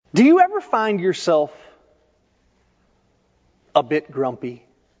Do you ever find yourself a bit grumpy?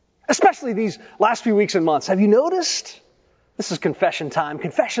 Especially these last few weeks and months. Have you noticed? This is confession time.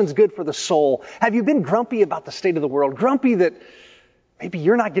 Confession's good for the soul. Have you been grumpy about the state of the world? Grumpy that maybe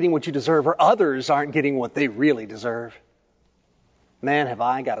you're not getting what you deserve or others aren't getting what they really deserve? Man, have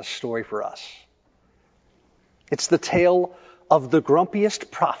I got a story for us. It's the tale of the grumpiest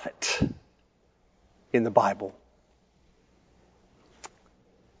prophet in the Bible.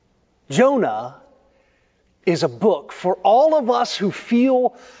 Jonah is a book for all of us who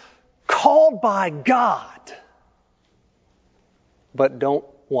feel called by God, but don't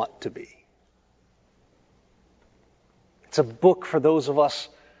want to be. It's a book for those of us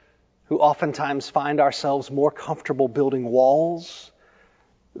who oftentimes find ourselves more comfortable building walls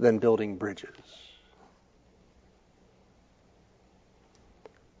than building bridges.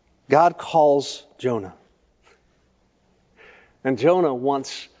 God calls Jonah. And Jonah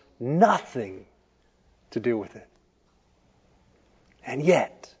wants nothing to do with it. And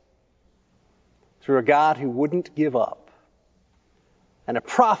yet, through a God who wouldn't give up, and a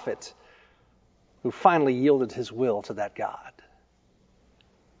prophet who finally yielded his will to that God,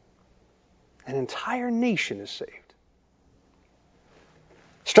 an entire nation is saved.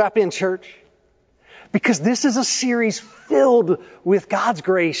 Strap in, church, because this is a series filled with God's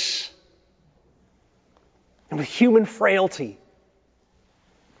grace and with human frailty,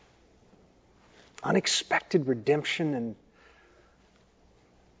 unexpected redemption, and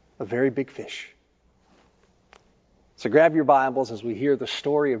a very big fish. So grab your Bibles as we hear the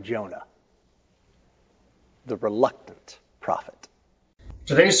story of Jonah, the reluctant prophet.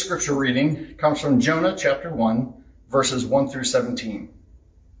 Today's scripture reading comes from Jonah chapter 1, verses 1 through 17.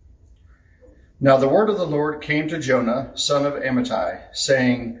 Now the word of the Lord came to Jonah, son of Amittai,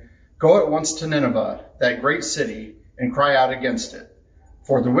 saying, Go at once to Nineveh, that great city, and cry out against it,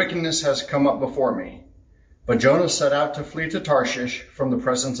 for the wickedness has come up before me. But Jonah set out to flee to Tarshish from the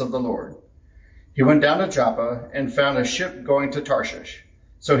presence of the Lord. He went down to Joppa and found a ship going to Tarshish.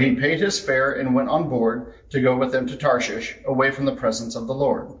 So he paid his fare and went on board to go with them to Tarshish, away from the presence of the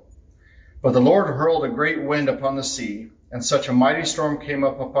Lord. But the Lord hurled a great wind upon the sea, and such a mighty storm came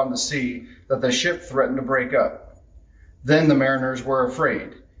up upon the sea that the ship threatened to break up. Then the mariners were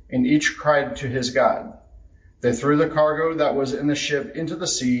afraid, and each cried to his God. They threw the cargo that was in the ship into the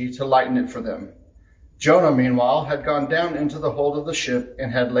sea to lighten it for them. Jonah, meanwhile, had gone down into the hold of the ship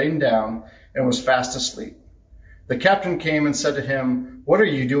and had lain down and was fast asleep. The captain came and said to him, What are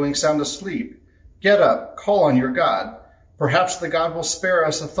you doing sound asleep? Get up, call on your God. Perhaps the God will spare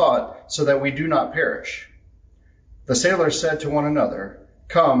us a thought so that we do not perish. The sailors said to one another,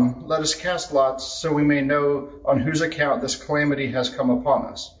 Come, let us cast lots so we may know on whose account this calamity has come upon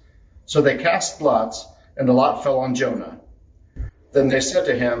us. So they cast lots, and the lot fell on Jonah. Then they said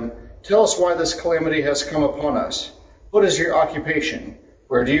to him, Tell us why this calamity has come upon us. What is your occupation?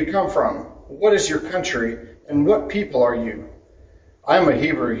 Where do you come from? What is your country? And what people are you? I am a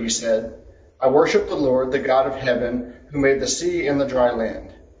Hebrew, he said. I worship the Lord, the God of heaven, who made the sea and the dry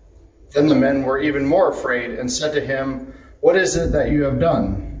land. Then the men were even more afraid and said to him, What is it that you have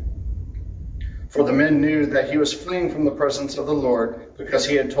done? For the men knew that he was fleeing from the presence of the Lord, because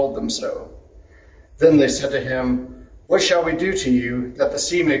he had told them so. Then they said to him, What shall we do to you, that the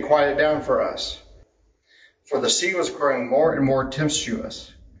sea may quiet down for us? For the sea was growing more and more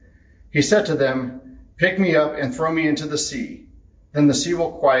tempestuous. He said to them, Pick me up and throw me into the sea. Then the sea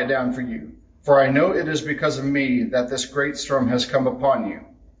will quiet down for you. For I know it is because of me that this great storm has come upon you.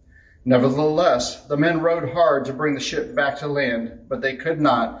 Nevertheless, the men rowed hard to bring the ship back to land, but they could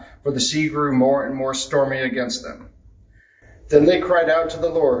not, for the sea grew more and more stormy against them. Then they cried out to the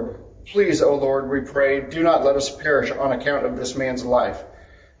Lord, Please, O Lord, we pray, do not let us perish on account of this man's life.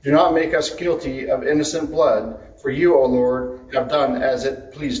 Do not make us guilty of innocent blood, for you, O Lord, have done as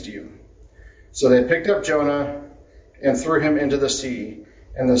it pleased you. So they picked up Jonah and threw him into the sea,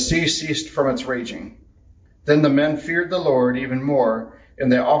 and the sea ceased from its raging. Then the men feared the Lord even more, and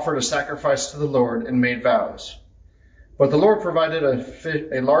they offered a sacrifice to the Lord and made vows. But the Lord provided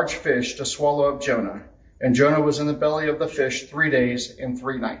a large fish to swallow up Jonah, and Jonah was in the belly of the fish 3 days and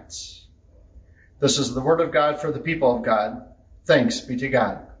 3 nights. This is the word of God for the people of God. Thanks be to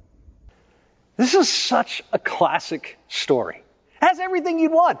God. This is such a classic story. It has everything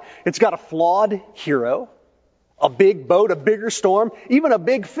you'd want. It's got a flawed hero, a big boat, a bigger storm, even a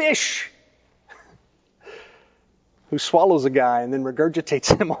big fish who swallows a guy and then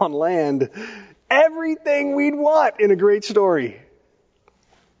regurgitates him on land. Everything we'd want in a great story.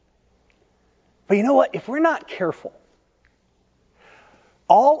 But you know what? If we're not careful,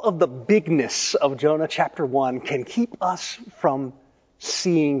 all of the bigness of Jonah chapter 1 can keep us from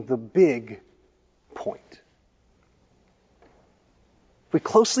seeing the big point. If we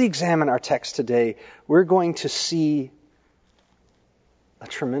closely examine our text today, we're going to see a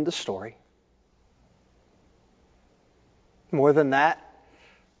tremendous story. More than that,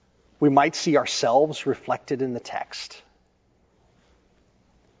 we might see ourselves reflected in the text.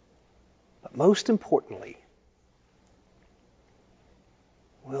 But most importantly,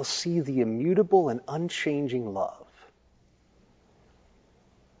 we'll see the immutable and unchanging love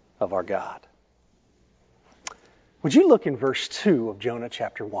of our God. Would you look in verse 2 of Jonah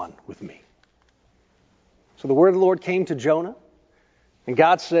chapter 1 with me? So the word of the Lord came to Jonah, and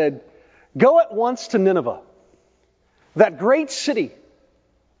God said, "Go at once to Nineveh, that great city,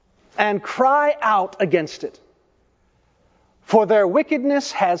 and cry out against it, for their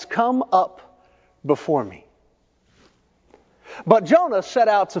wickedness has come up before me." But Jonah set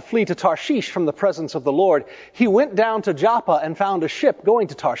out to flee to Tarshish from the presence of the Lord. He went down to Joppa and found a ship going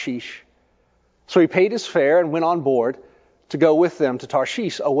to Tarshish. So he paid his fare and went on board to go with them to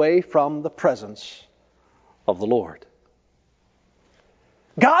Tarshish, away from the presence of the Lord.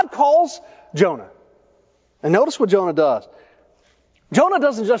 God calls Jonah. And notice what Jonah does. Jonah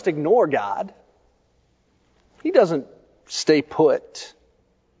doesn't just ignore God. He doesn't stay put.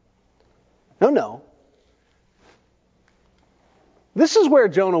 No. This is where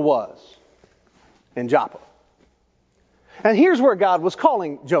Jonah was, in Joppa. And here's where God was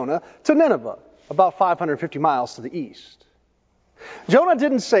calling Jonah, to Nineveh, about 550 miles to the east. Jonah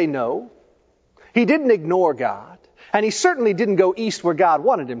didn't say no. He didn't ignore God. And he certainly didn't go east where God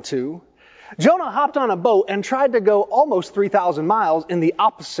wanted him to. Jonah hopped on a boat and tried to go almost 3,000 miles in the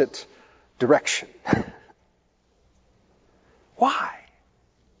opposite direction. Why?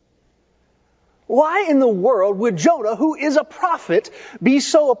 Why in the world would Jonah, who is a prophet, be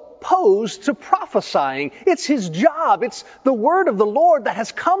so opposed to prophesying? It's his job. It's the word of the Lord that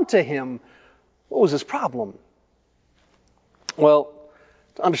has come to him. What was his problem? Well,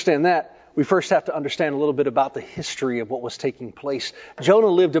 to understand that, we first have to understand a little bit about the history of what was taking place. Jonah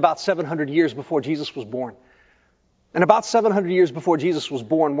lived about 700 years before Jesus was born. And about 700 years before Jesus was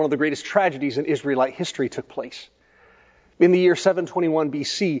born, one of the greatest tragedies in Israelite history took place. In the year 721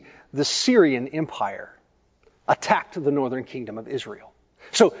 BC, the Syrian Empire attacked the northern kingdom of Israel.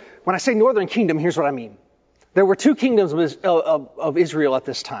 So when I say northern kingdom, here's what I mean. There were two kingdoms of Israel at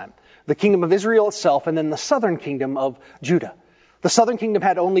this time. The kingdom of Israel itself, and then the southern kingdom of Judah. The southern kingdom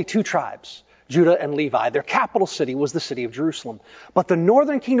had only two tribes, Judah and Levi. Their capital city was the city of Jerusalem. But the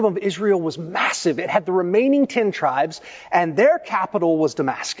northern kingdom of Israel was massive. It had the remaining 10 tribes, and their capital was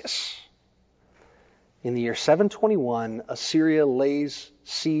Damascus. In the year 721, Assyria lays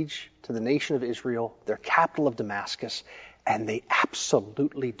siege to the nation of Israel, their capital of Damascus, and they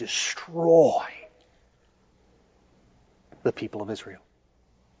absolutely destroy the people of Israel.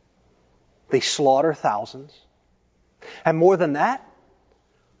 They slaughter thousands. And more than that,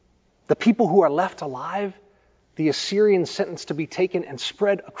 the people who are left alive, the Assyrians sentenced to be taken and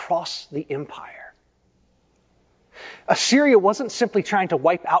spread across the empire. Assyria wasn't simply trying to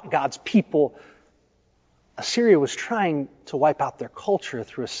wipe out God's people. Assyria was trying to wipe out their culture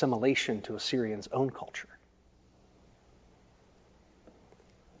through assimilation to Assyrians' own culture.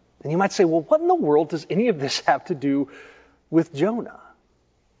 And you might say, well, what in the world does any of this have to do with Jonah?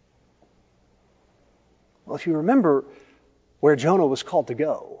 Well, if you remember where Jonah was called to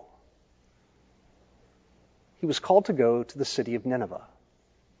go, he was called to go to the city of Nineveh.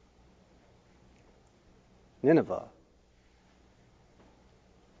 Nineveh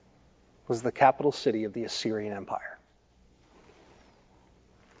was the capital city of the Assyrian Empire.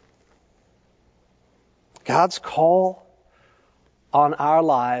 God's call on our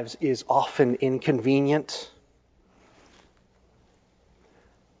lives is often inconvenient.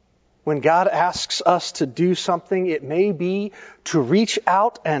 When God asks us to do something, it may be to reach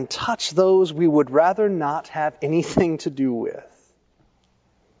out and touch those we would rather not have anything to do with.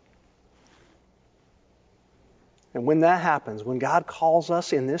 And when that happens, when God calls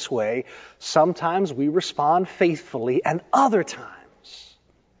us in this way, sometimes we respond faithfully, and other times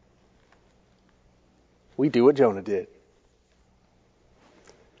we do what Jonah did.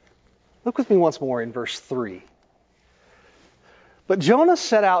 Look with me once more in verse 3. But Jonah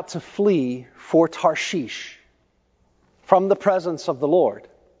set out to flee for Tarshish from the presence of the Lord.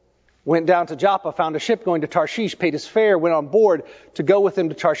 Went down to Joppa, found a ship going to Tarshish, paid his fare, went on board to go with him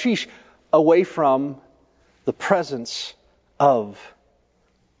to Tarshish, away from the presence of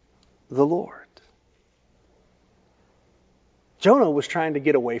the Lord. Jonah was trying to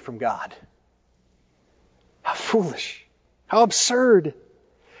get away from God. How foolish. How absurd.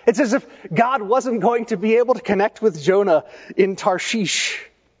 It's as if God wasn't going to be able to connect with Jonah in Tarshish.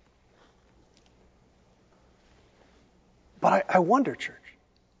 But I wonder, church,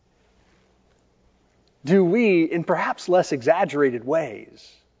 do we, in perhaps less exaggerated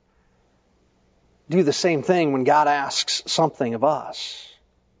ways, do the same thing when God asks something of us?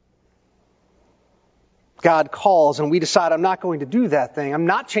 God calls and we decide, I'm not going to do that thing. I'm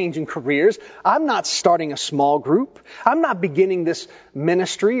not changing careers. I'm not starting a small group. I'm not beginning this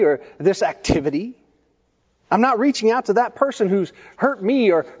ministry or this activity. I'm not reaching out to that person who's hurt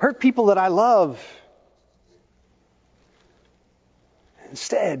me or hurt people that I love.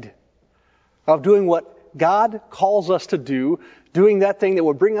 Instead of doing what God calls us to do, doing that thing that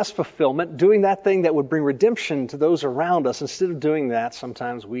would bring us fulfillment, doing that thing that would bring redemption to those around us, instead of doing that,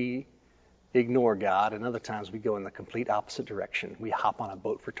 sometimes we ignore God, and other times we go in the complete opposite direction. We hop on a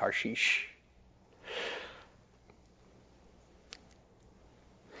boat for Tarshish.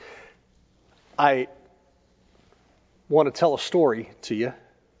 I want to tell a story to you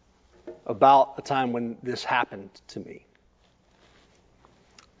about a time when this happened to me.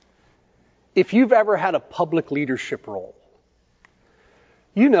 If you've ever had a public leadership role,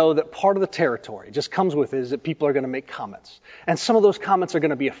 you know that part of the territory just comes with it is that people are going to make comments. And some of those comments are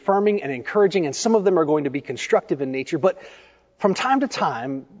going to be affirming and encouraging, and some of them are going to be constructive in nature. But from time to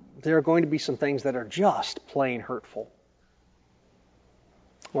time, there are going to be some things that are just plain hurtful.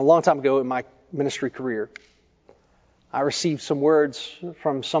 Well, a long time ago in my ministry career, I received some words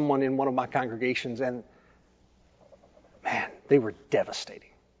from someone in one of my congregations, and man, they were devastating.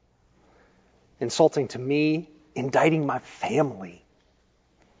 Insulting to me, indicting my family.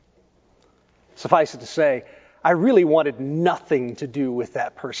 Suffice it to say, I really wanted nothing to do with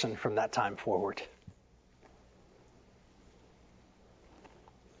that person from that time forward.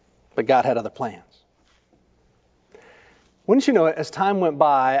 But God had other plans. Wouldn't you know it, as time went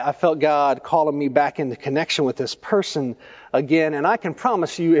by, I felt God calling me back into connection with this person again. And I can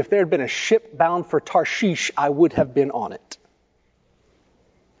promise you, if there had been a ship bound for Tarshish, I would have been on it.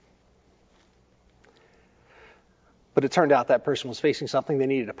 But it turned out that person was facing something. They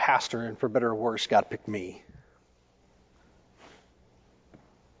needed a pastor, and for better or worse, God picked me.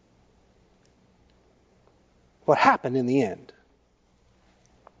 What happened in the end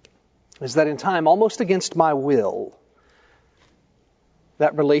is that in time, almost against my will,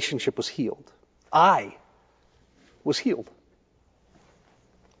 that relationship was healed. I was healed.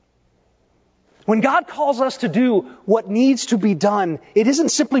 When God calls us to do what needs to be done, it isn't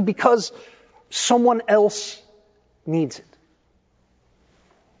simply because someone else needs it.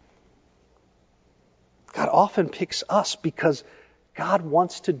 God often picks us because God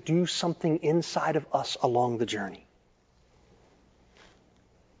wants to do something inside of us along the journey.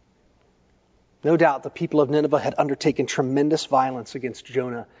 No doubt the people of Nineveh had undertaken tremendous violence against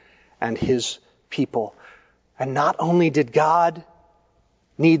Jonah and his people. And not only did God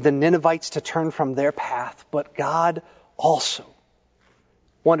need the Ninevites to turn from their path, but God also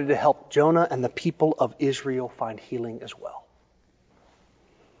wanted to help Jonah and the people of Israel find healing as well.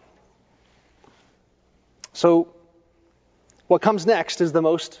 So, what comes next is the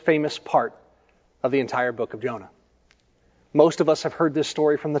most famous part of the entire book of Jonah. Most of us have heard this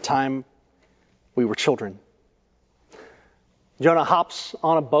story from the time we were children. Jonah hops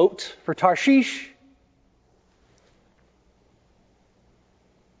on a boat for Tarshish.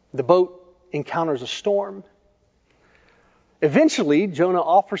 The boat encounters a storm. Eventually, Jonah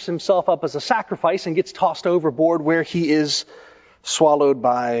offers himself up as a sacrifice and gets tossed overboard, where he is swallowed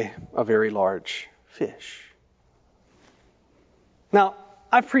by a very large fish. Now,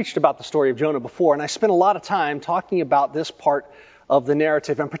 I've preached about the story of Jonah before, and I spent a lot of time talking about this part of the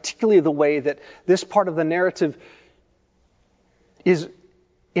narrative, and particularly the way that this part of the narrative is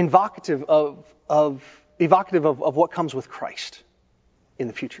evocative of what comes with Christ in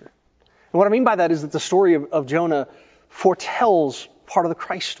the future. And what I mean by that is that the story of Jonah foretells part of the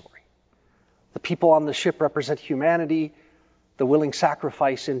Christ story. The people on the ship represent humanity. The willing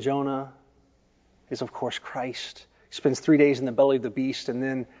sacrifice in Jonah is, of course, Christ. He spends 3 days in the belly of the beast and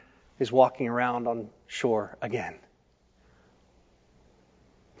then is walking around on shore again.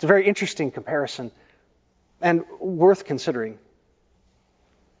 It's a very interesting comparison and worth considering.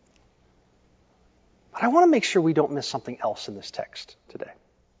 But I want to make sure we don't miss something else in this text today.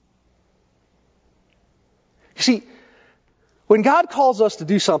 You see, when God calls us to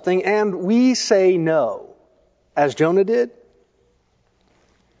do something and we say no, as Jonah did,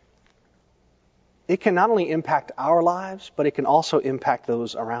 it can not only impact our lives, but it can also impact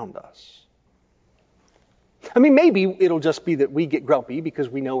those around us. I mean, maybe it'll just be that we get grumpy because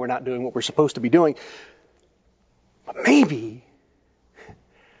we know we're not doing what we're supposed to be doing. But maybe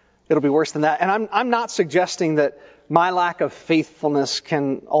it'll be worse than that. And I'm not suggesting that my lack of faithfulness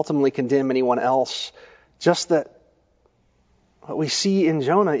can ultimately condemn anyone else. Just that what we see in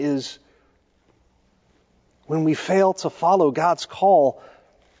Jonah is when we fail to follow God's call,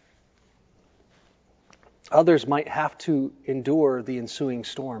 others might have to endure the ensuing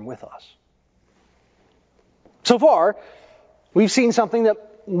storm with us. So far, we've seen something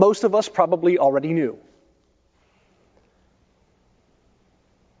that most of us probably already knew.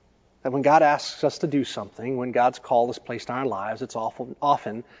 That when God asks us to do something, when God's call is placed on our lives, it's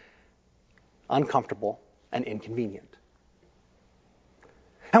often uncomfortable and inconvenient.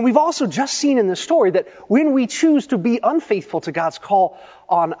 And we've also just seen in this story that when we choose to be unfaithful to God's call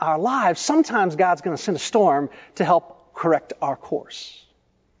on our lives, sometimes God's going to send a storm to help correct our course.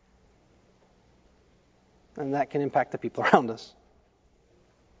 And that can impact the people around us.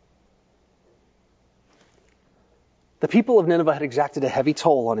 The people of Nineveh had exacted a heavy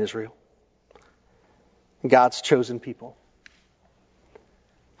toll on Israel, God's chosen people.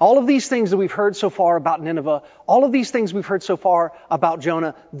 All of these things that we've heard so far about Nineveh, all of these things we've heard so far about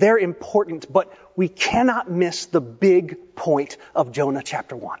Jonah, they're important, but we cannot miss the big point of Jonah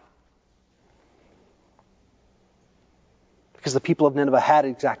chapter 1. Because the people of Nineveh had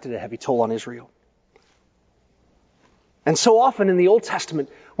exacted a heavy toll on Israel. And so often in the Old Testament,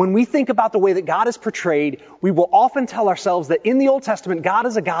 when we think about the way that God is portrayed, we will often tell ourselves that in the Old Testament, God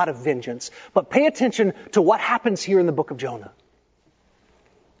is a God of vengeance. But pay attention to what happens here in the book of Jonah.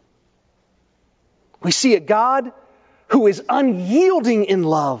 We see a God who is unyielding in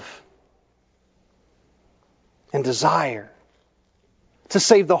love and desire to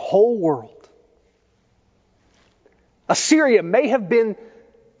save the whole world. Assyria may have been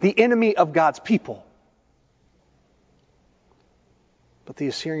the enemy of God's people, but the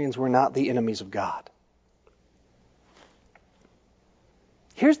Assyrians were not the enemies of God.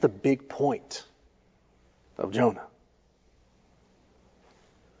 Here's the big point of Jonah.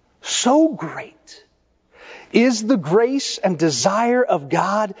 So great is the grace and desire of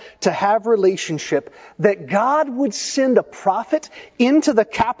God to have relationship that God would send a prophet into the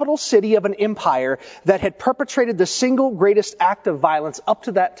capital city of an empire that had perpetrated the single greatest act of violence up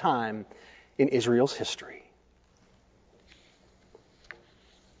to that time in Israel's history.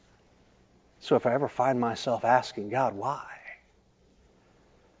 So if I ever find myself asking God, why?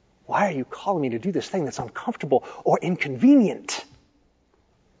 Why are you calling me to do this thing that's uncomfortable or inconvenient?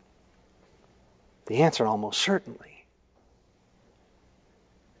 The answer almost certainly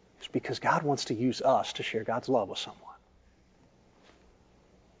is because God wants to use us to share God's love with someone.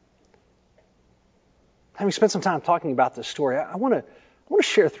 Having spent some time talking about this story, I want to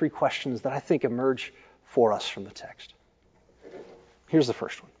share 3 questions that I think emerge for us from the text. Here's the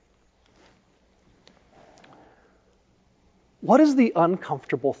first one. What is the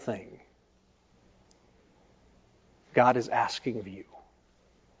uncomfortable thing God is asking of you?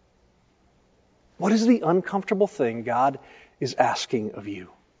 What is the uncomfortable thing God is asking of you?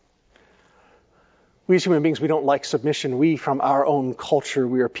 We as human beings, we don't like submission. We, from our own culture,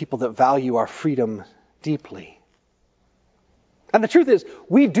 we are people that value our freedom deeply. And the truth is,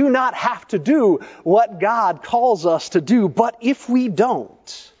 we do not have to do what God calls us to do, but if we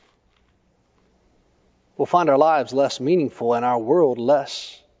don't, we'll find our lives less meaningful and our world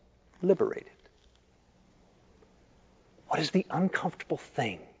less liberated. What is the uncomfortable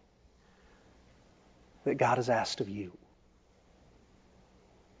thing that God has asked of you?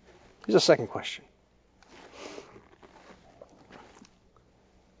 Here's a second question.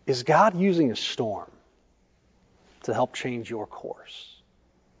 Is God using a storm to help change your course?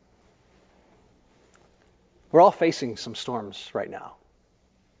 We're all facing some storms right now.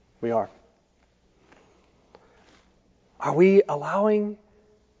 We are. Are we allowing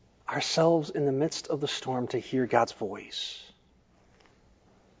ourselves in the midst of the storm to hear God's voice?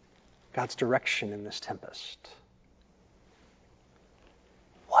 God's direction in this tempest?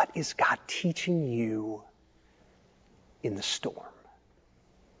 What is God teaching you in the storm?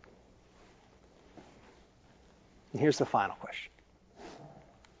 And here's the final question.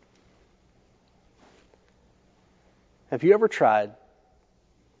 Have you ever tried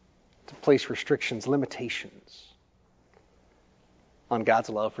to place restrictions, limitations on God's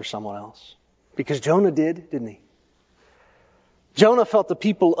love for someone else? Because Jonah did, didn't he? Jonah felt the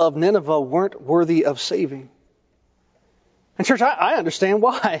people of Nineveh weren't worthy of saving. And church, I understand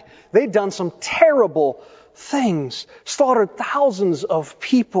why. They'd done some terrible things, slaughtered thousands of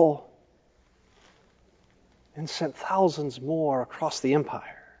people, and sent thousands more across the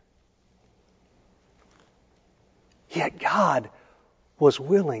empire. Yet God was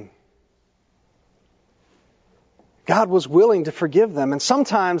willing. God was willing to forgive them. And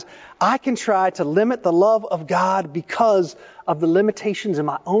sometimes I can try to limit the love of God because of the limitations in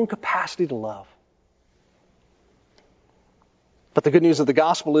my own capacity to love. But the good news of the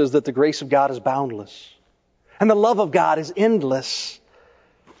gospel is that the grace of God is boundless. And the love of God is endless.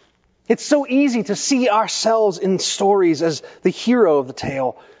 It's so easy to see ourselves in stories as the hero of the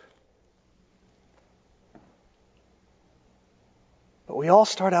tale. But we all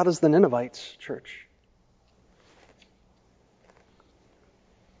start out as the Ninevites, church.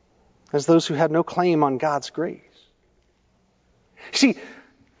 As those who had no claim on God's grace. See,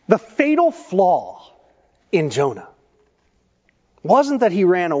 the fatal flaw in Jonah wasn't that he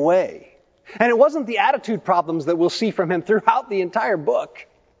ran away. And it wasn't the attitude problems that we'll see from him throughout the entire book.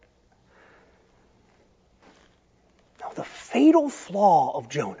 No, the fatal flaw of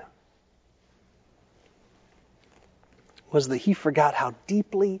Jonah was that he forgot how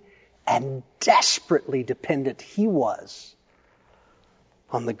deeply and desperately dependent he was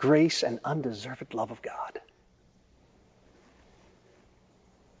on the grace and undeserved love of God.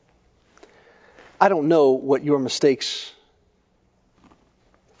 I don't know what your mistakes,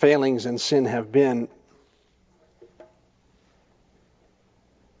 failings, and sin have been,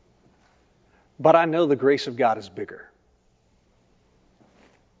 but I know the grace of God is bigger.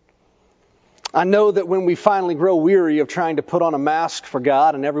 I know that when we finally grow weary of trying to put on a mask for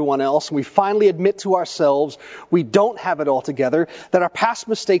God and everyone else, we finally admit to ourselves we don't have it all together, that our past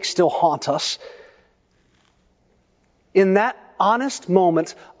mistakes still haunt us. In that honest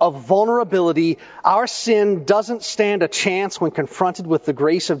moment of vulnerability, our sin doesn't stand a chance when confronted with the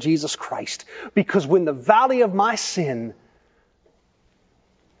grace of Jesus Christ. Because when the valley of my sin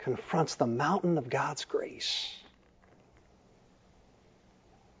confronts the mountain of God's grace,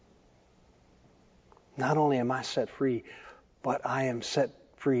 not only am I set free, but I am set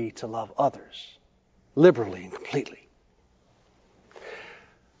free to love others liberally and completely.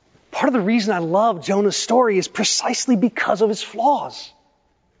 Part of the reason I love Jonah's story is precisely because of his flaws.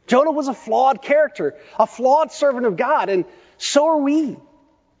 Jonah was a flawed character, a flawed servant of God, and so are we.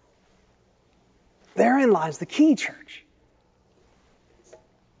 Therein lies the key, church.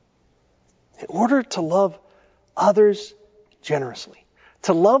 In order to love others generously,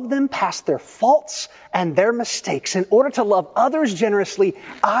 to love them past their faults and their mistakes, in order to love others generously,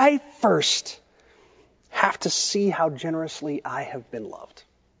 I first have to see how generously I have been loved.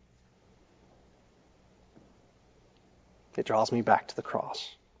 It draws me back to the cross.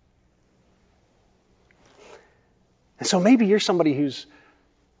 And so maybe you're somebody who's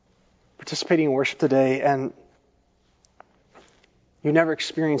participating in worship today and you never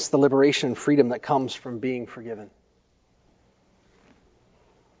experienced the liberation and freedom that comes from being forgiven.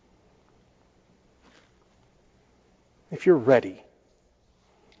 If you're ready,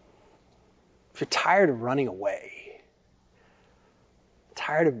 if you're tired of running away,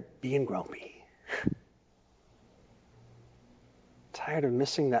 tired of being grumpy, tired of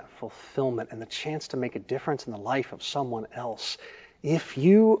missing that fulfillment and the chance to make a difference in the life of someone else, if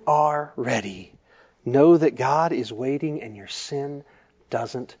you are ready, know that God is waiting and your sin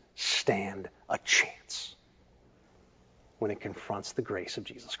doesn't stand a chance when it confronts the grace of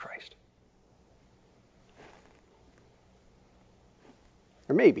Jesus Christ.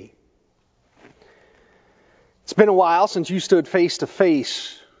 Or maybe it's been a while since you stood face to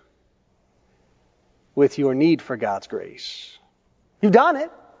face with your need for God's grace. You've done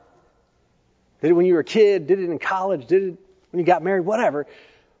it. Did it when you were a kid, did it in college, did it when you got married, whatever.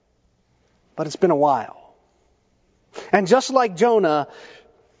 But it's been a while. And just like Jonah,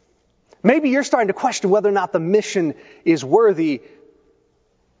 maybe you're starting to question whether or not the mission is worthy,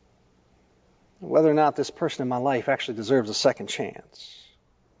 whether or not this person in my life actually deserves a second chance.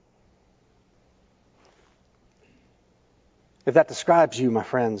 If that describes you, my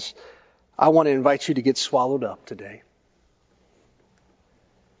friends, I want to invite you to get swallowed up today.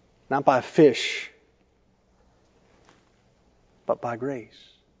 Not by a fish, but by grace.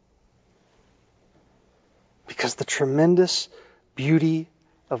 Because the tremendous beauty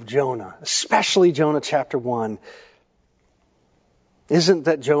of Jonah, especially Jonah chapter 1, isn't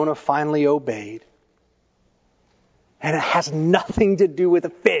that Jonah finally obeyed. And it has nothing to do with a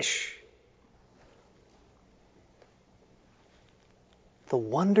fish. The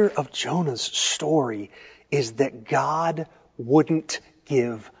wonder of Jonah's story is that God wouldn't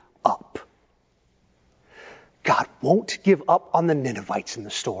give up. God won't give up on the Ninevites in the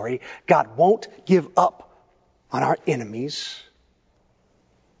story. God won't give up on our enemies.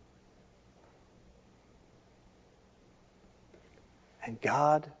 And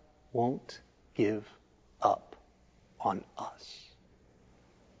God won't give up on us.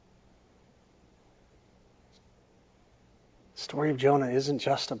 The story of Jonah isn't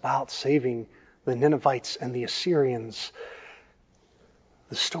just about saving the Ninevites and the Assyrians.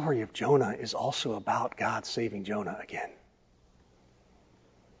 The story of Jonah is also about God saving Jonah again.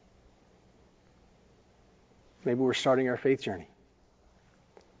 Maybe we're starting our faith journey.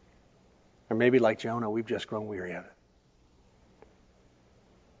 Or maybe like Jonah, we've just grown weary of it.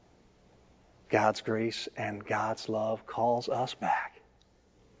 God's grace and God's love calls us back.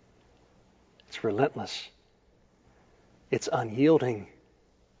 It's relentless. It's unyielding.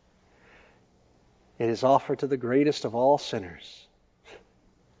 It is offered to the greatest of all sinners.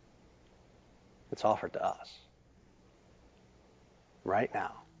 It's offered to us. Right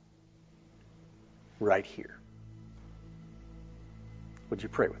now. Right here. Would you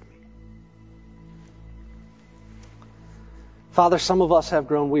pray with me? Father, some of us have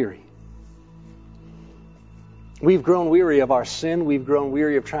grown weary. We've grown weary of our sin. We've grown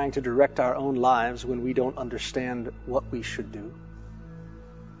weary of trying to direct our own lives when we don't understand what we should do.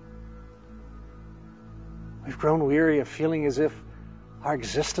 We've grown weary of feeling as if our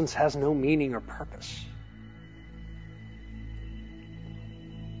existence has no meaning or purpose.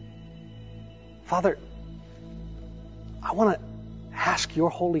 Father, I want to ask your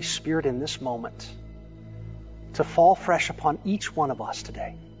Holy Spirit in this moment to fall fresh upon each one of us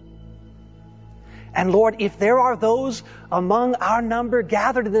today. And Lord, if there are those among our number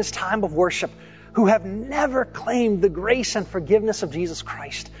gathered in this time of worship who have never claimed the grace and forgiveness of Jesus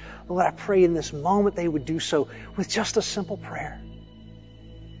Christ, Lord, I pray in this moment they would do so with just a simple prayer.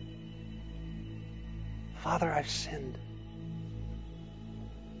 Father, I've sinned.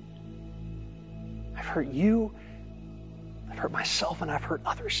 I've hurt you, I've hurt myself, and I've hurt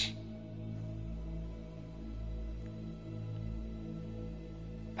others.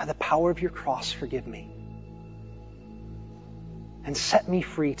 By the power of your cross, forgive me. And set me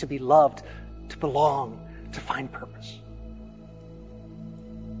free to be loved, to belong, to find purpose.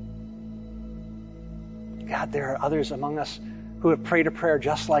 God, there are others among us who have prayed a prayer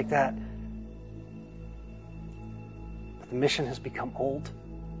just like that. But the mission has become old.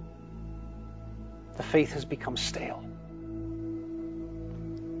 The faith has become stale.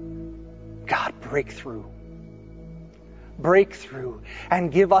 God, break through. Break through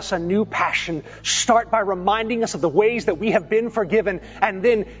and give us a new passion. Start by reminding us of the ways that we have been forgiven, and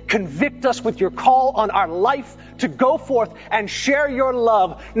then convict us with your call on our life to go forth and share your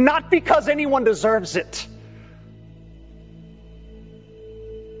love, not because anyone deserves it,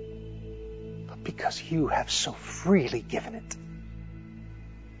 but because you have so freely given it.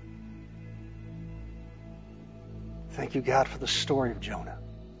 Thank you, God, for the story of Jonah,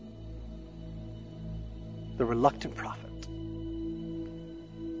 the reluctant prophet,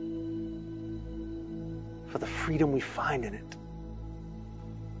 for the freedom we find in it,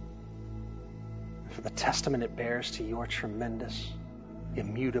 and for the testament it bears to your tremendous,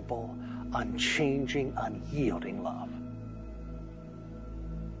 immutable, unchanging, unyielding love.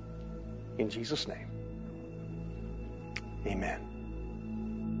 In Jesus' name, amen.